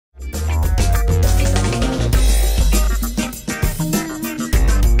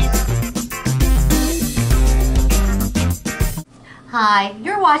Hi,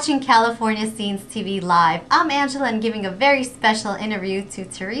 you're watching California Scenes TV Live. I'm Angela and giving a very special interview to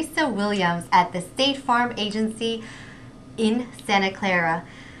Tressa Williams at the State Farm Agency in Santa Clara.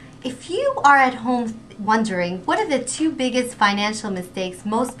 If you are at home wondering what are the two biggest financial mistakes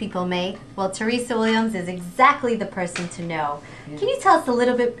most people make, well, Tressa Williams is exactly the person to know. Can you tell us a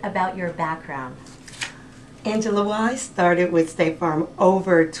little bit about your background? Angela, well, I started with State Farm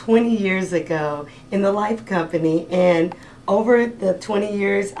over 20 years ago in the life company, and over the 20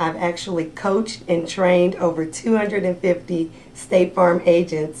 years I've actually coached and trained over 250 State Farm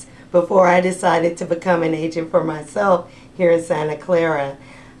agents before I decided to become an agent for myself here in Santa Clara.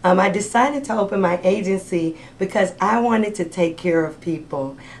 I decided to open my agency because I wanted to take care of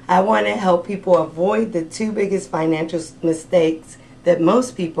people. I want to help people avoid the two biggest financial mistakes that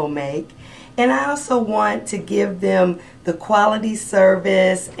most people make. And I also want to give them the quality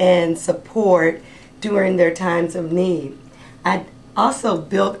service and support during their times of need. I also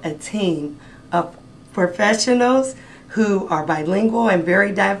built a team of professionals who are bilingual and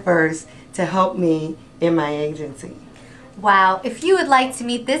very diverse to help me in my agency. Wow, if you would like to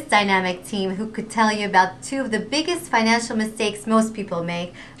meet this dynamic team who could tell you about two of the biggest financial mistakes most people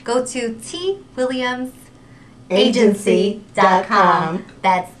make, go to twilliamsagency.com.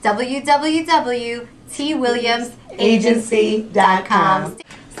 That's www.twilliamsagency.com.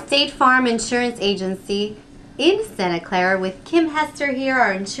 State Farm Insurance Agency in Santa Clara with Kim Hester here,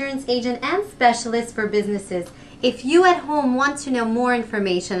 our insurance agent and specialist for businesses. If you at home want to know more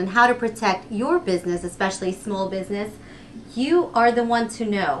information on how to protect your business, especially small business, you are the one to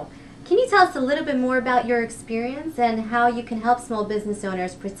know. Can you tell us a little bit more about your experience and how you can help small business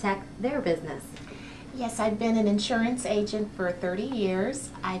owners protect their business? Yes, I've been an insurance agent for 30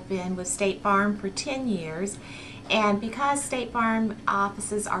 years. I've been with State Farm for 10 years. And because State Farm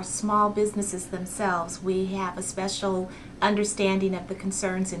offices are small businesses themselves, we have a special understanding of the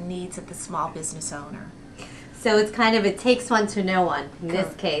concerns and needs of the small business owner. So it's kind of, it takes one to know one in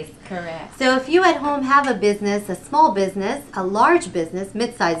this case. Correct. So if you at home have a business, a small business, a large business,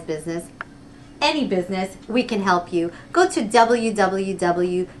 mid-sized business, any business, we can help you. Go to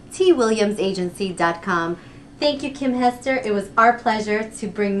www.twilliamsagency.com. Thank you, Kim Hester. It was our pleasure to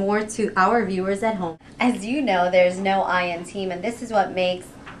bring more to our viewers at home. As you know, there's no I in team, and this is what makes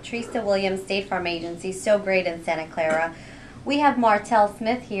Tressa Williams State Farm Agency so great in Santa Clara. We have Martell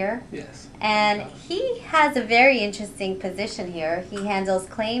Smith here. Yes. And he has a very interesting position here. He handles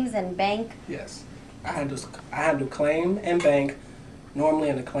claims and bank. Yes. I handle claim and bank. Normally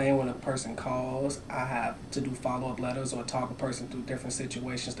in a claim, when a person calls, I have to do follow-up letters or talk a person through different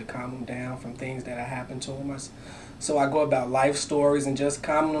situations to calm them down from things that have happened to them. So I go about life stories and just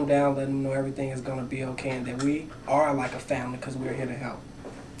calming them down, letting them know everything is going to be okay and that we are like a family because we're here to help.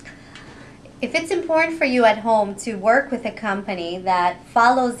 If it's important for you at home to work with a company that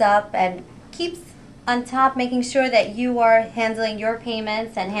follows up and keeps on top, making sure that you are handling your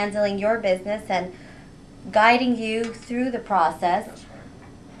payments and handling your business and guiding you through the process,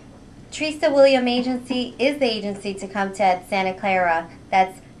 Tressa Williams Agency is the agency to come to at Santa Clara.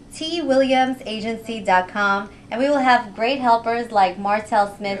 That's twilliamsagency.com, and we will have great helpers like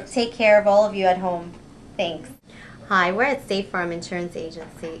Martell Smith take care of all of you at home. Thanks. Hi, we're at State Farm Insurance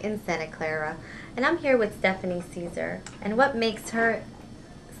Agency in Santa Clara, and I'm here with Stephanie Caesar. And what makes her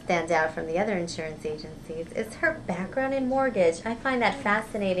stand out from the other insurance agencies is her background in mortgage. I find that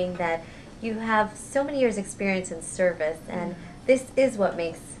fascinating that you have so many years experience in service, and this is what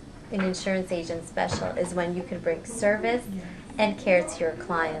makes an insurance agent special, is when you can bring service and care to your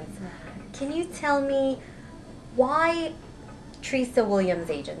clients. Can you tell me why Tressa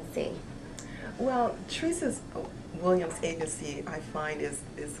Williams Agency? Well, Tressa Williams Agency, I find, is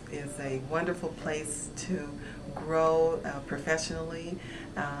a wonderful place to grow professionally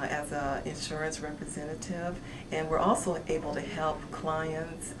as an insurance representative, and we're also able to help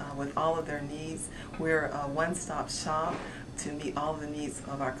clients with all of their needs. We're a one-stop shop to meet all the needs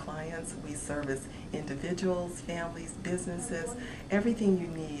of our clients. We service individuals, families, businesses. Everything you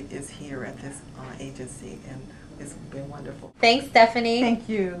need is here at this agency, and it's been wonderful. Thanks, Stephanie. Thank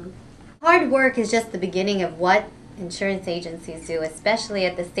you. Hard work is just the beginning of what insurance agencies do, especially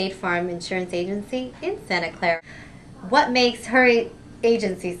at the State Farm Insurance Agency in Santa Clara. What makes her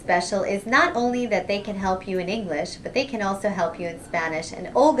agency special is not only that they can help you in English, but they can also help you in Spanish. And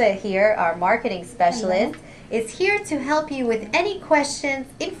Olga here, our marketing specialist, is here to help you with any questions,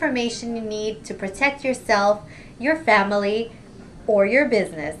 information you need to protect yourself, your family, or your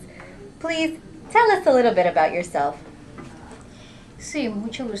business. Please tell us a little bit about yourself. Sí,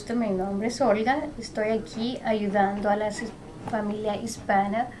 mucho gusto. Mi nombre es Olga. Estoy aquí ayudando a la familia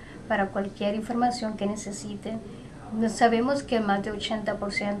hispana para cualquier información que necesiten Sabemos que más de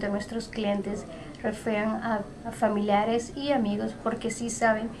 80% de nuestros clientes refieren a familiares y amigos porque sí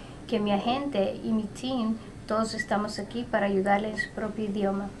saben que mi agente y mi team, todos estamos aquí para ayudarles en su propio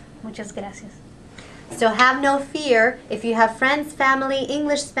idioma. Muchas gracias. So have no fear. If you have friends, family,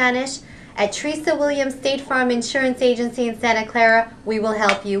 English, Spanish, at Tressa Williams State Farm Insurance Agency in Santa Clara, we will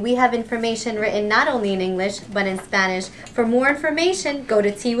help you. We have information written not only in English, but in Spanish. For more information, go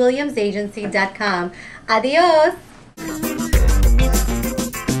to twilliamsagency.com. Adios!